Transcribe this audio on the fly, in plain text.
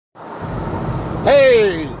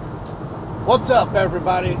Hey, what's up,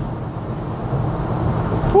 everybody?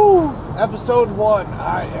 Woo! Episode 1.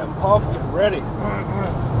 I am pumped and ready.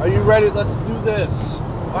 Are you ready? Let's do this.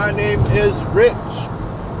 My name is Rich,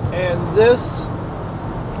 and this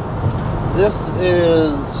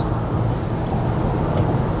is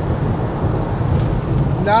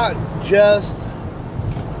not just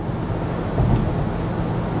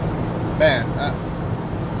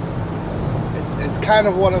it's kind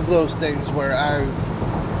of one of those things where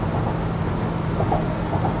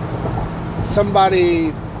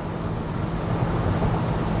somebody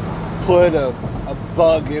put a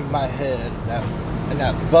bug in my head, and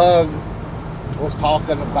that bug was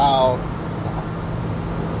talking about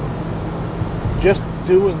just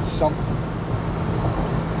doing something.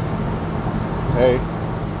 Okay?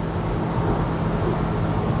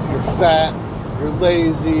 You're fat, you're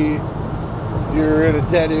lazy, you're in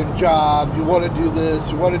a dead-end job, you want to do this,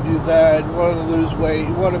 you want to do that, you want to lose weight,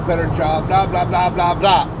 you want a better job, blah, blah, blah, blah,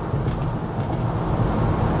 blah.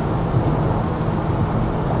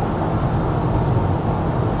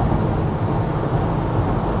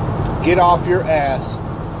 Get off your ass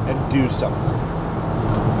and do something.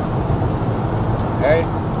 Okay?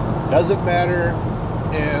 Doesn't matter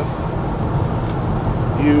if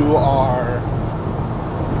you are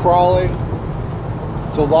crawling,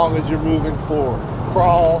 so long as you're moving forward.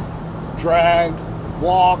 Crawl, drag,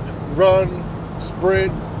 walk, run,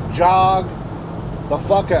 sprint, jog, the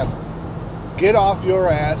fuck ever. Get off your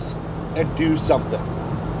ass and do something.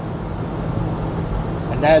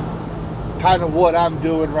 And that's kind of what I'm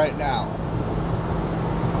doing right now.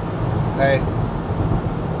 Okay?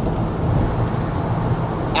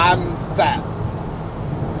 I'm fat.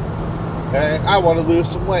 Okay? I want to lose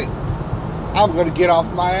some weight. I'm going to get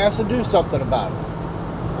off my ass and do something about it.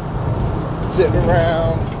 Sitting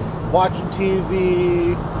around, watching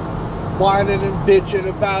TV, whining and bitching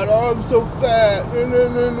about, oh, I'm so fat,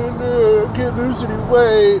 I can't lose any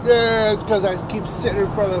weight. Yeah, it's because I keep sitting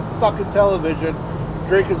in front of the fucking television,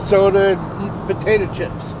 drinking soda and eating potato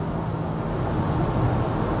chips.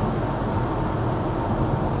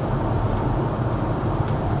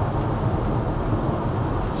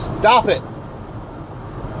 Stop it.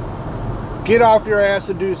 Get off your ass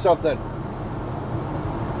and do something.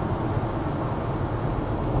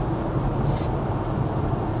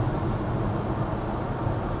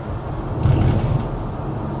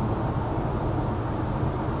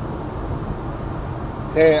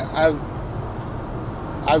 Hey, I've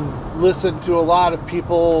listened to a lot of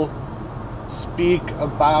people speak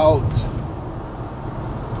about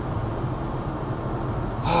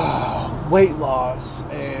weight loss,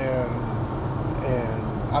 and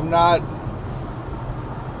I'm not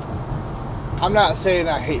saying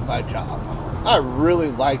I hate my job. I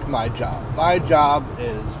really like my job. My job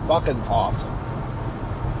is fucking awesome.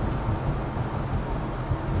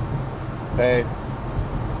 Okay?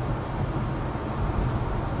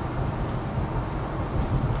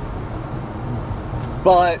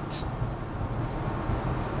 But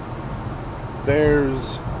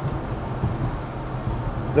there's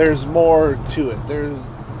more to it.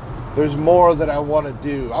 There's more that I want to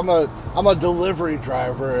do. I'm a delivery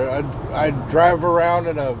driver. I drive around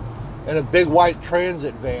in a big white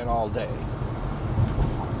transit van all day.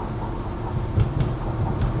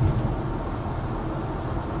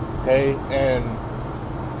 Okay, and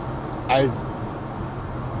I've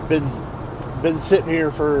been sitting here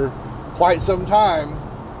for quite some time,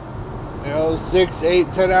 6,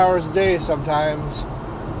 8, 10 hours a day sometimes,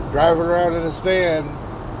 driving around in this van,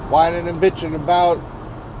 whining and bitching about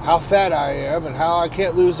how fat I am and how I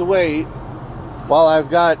can't lose the weight, while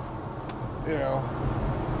I've got,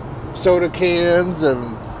 soda cans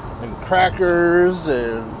and crackers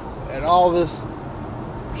and all this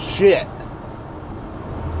shit.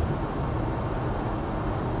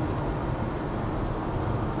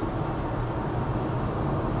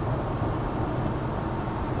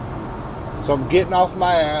 So I'm getting off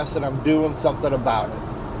my ass and I'm doing something about it.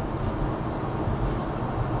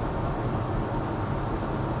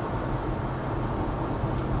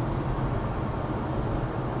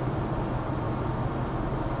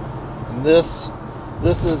 And this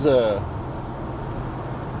is a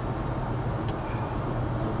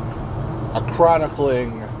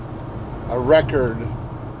chronicling, a record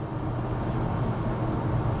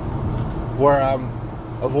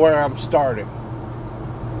of where I'm starting.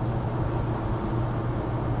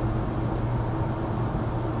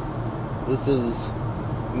 This is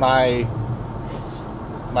my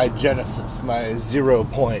genesis, my 0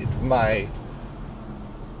 point, my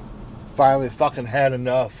finally fucking had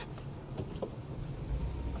enough.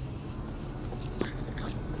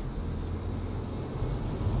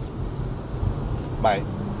 my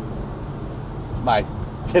my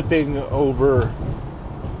tipping over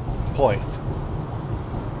point.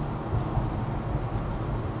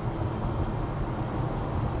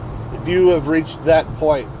 If you have reached that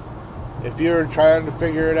point, if you're trying to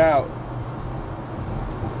figure it out,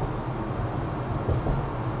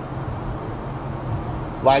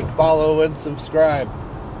 like, follow, and subscribe.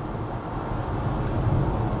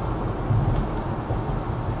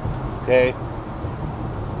 Okay?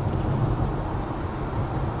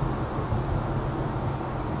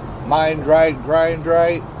 Mind right, grind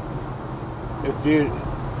right. If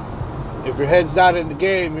your head's not in the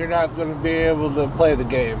game, you're not going to be able to play the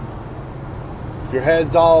game. If your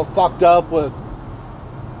head's all fucked up with,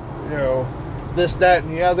 this, that,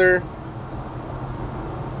 and the other,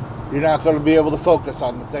 you're not going to be able to focus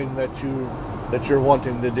on the thing that you're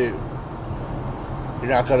wanting to do.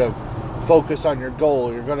 You're not going to focus on your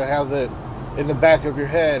goal. You're going to have it in the back of your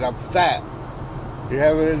head, I'm fat. You're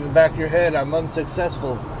having it in the back of your head, I'm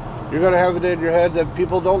unsuccessful. You're going to have it in your head that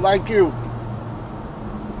people don't like you.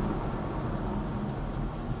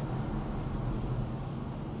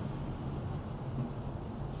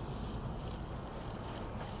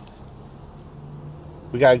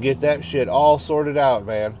 We got to get that shit all sorted out,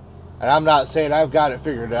 man. And I'm not saying I've got it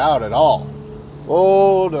figured out at all.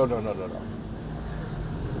 Oh, no.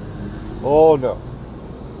 Oh, no.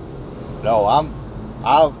 No,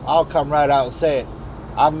 I'll come right out and say it.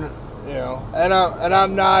 I'm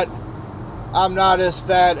not as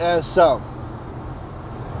fat as some.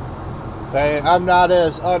 Okay? I'm not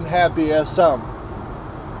as unhappy as some.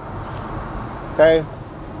 Okay?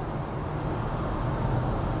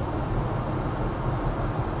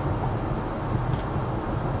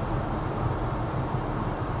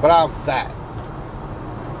 But I'm fat.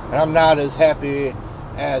 And I'm not as happy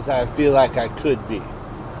as I feel like I could be.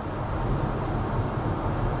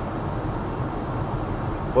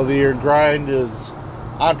 Whether your grind is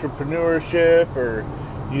entrepreneurship or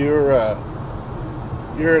you're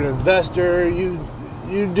an investor, you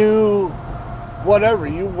do whatever.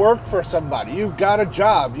 You work for somebody. You've got a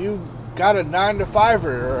job. You've got a 9-to-5er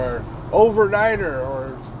or overnighter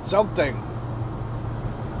or something.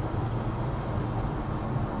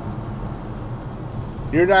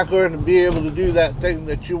 You're not going to be able to do that thing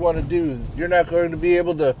that you want to do. You're not going to be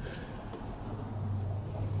able to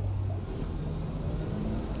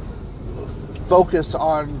focus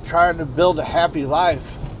on trying to build a happy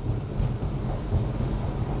life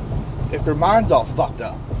if your mind's all fucked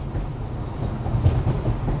up.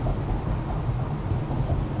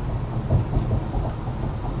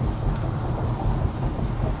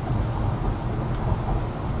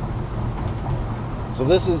 So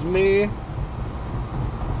this is me.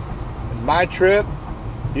 My trip.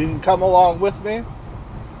 You can come along with me.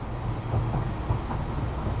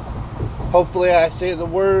 Hopefully I say the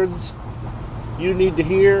words you need to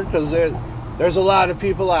hear, because there's a lot of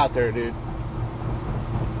people out there, dude.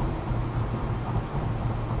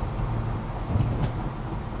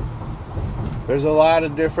 There's a lot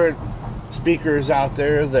of different speakers out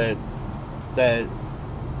there that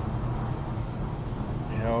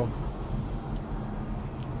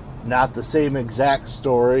not the same exact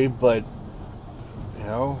story, but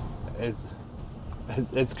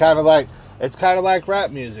it's kind of like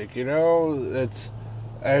rap music, it's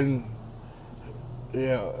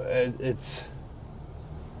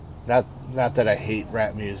not that I hate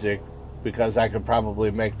rap music, because I could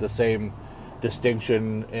probably make the same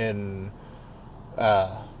distinction in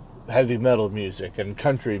heavy metal music and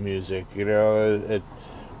country music.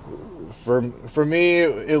 For me,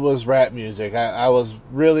 it was rap music. I was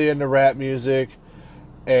really into rap music,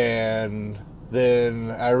 and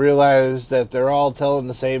then I realized that they're all telling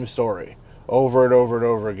the same story over and over and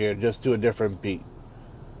over again, just to a different beat.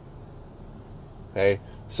 Okay?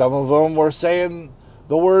 Some of them were saying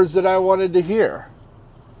the words that I wanted to hear.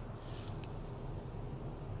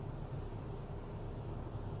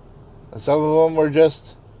 And some of them were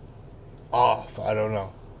just off. I don't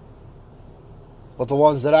know. But the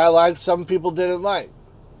ones that I liked, some people didn't like.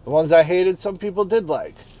 The ones I hated, some people did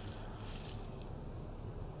like.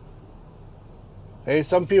 Hey,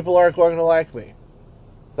 some people aren't going to like me.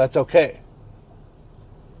 That's okay.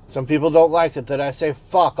 Some people don't like it that I say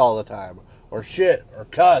fuck all the time, or shit, or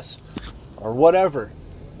cuss, or whatever.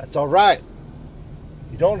 That's alright.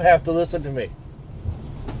 You don't have to listen to me.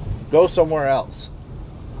 Go somewhere else.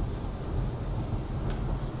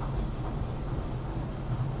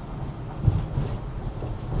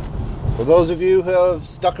 For those of you who have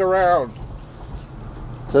stuck around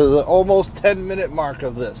to the almost 10-minute mark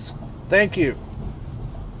of this, thank you.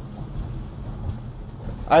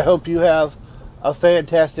 I hope you have a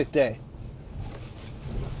fantastic day.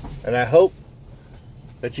 And I hope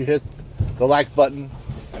that you hit the like button,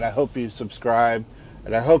 and I hope you subscribe,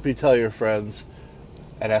 and I hope you tell your friends,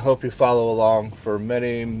 and I hope you follow along for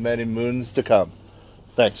many, many moons to come.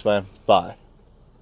 Thanks, man. Bye.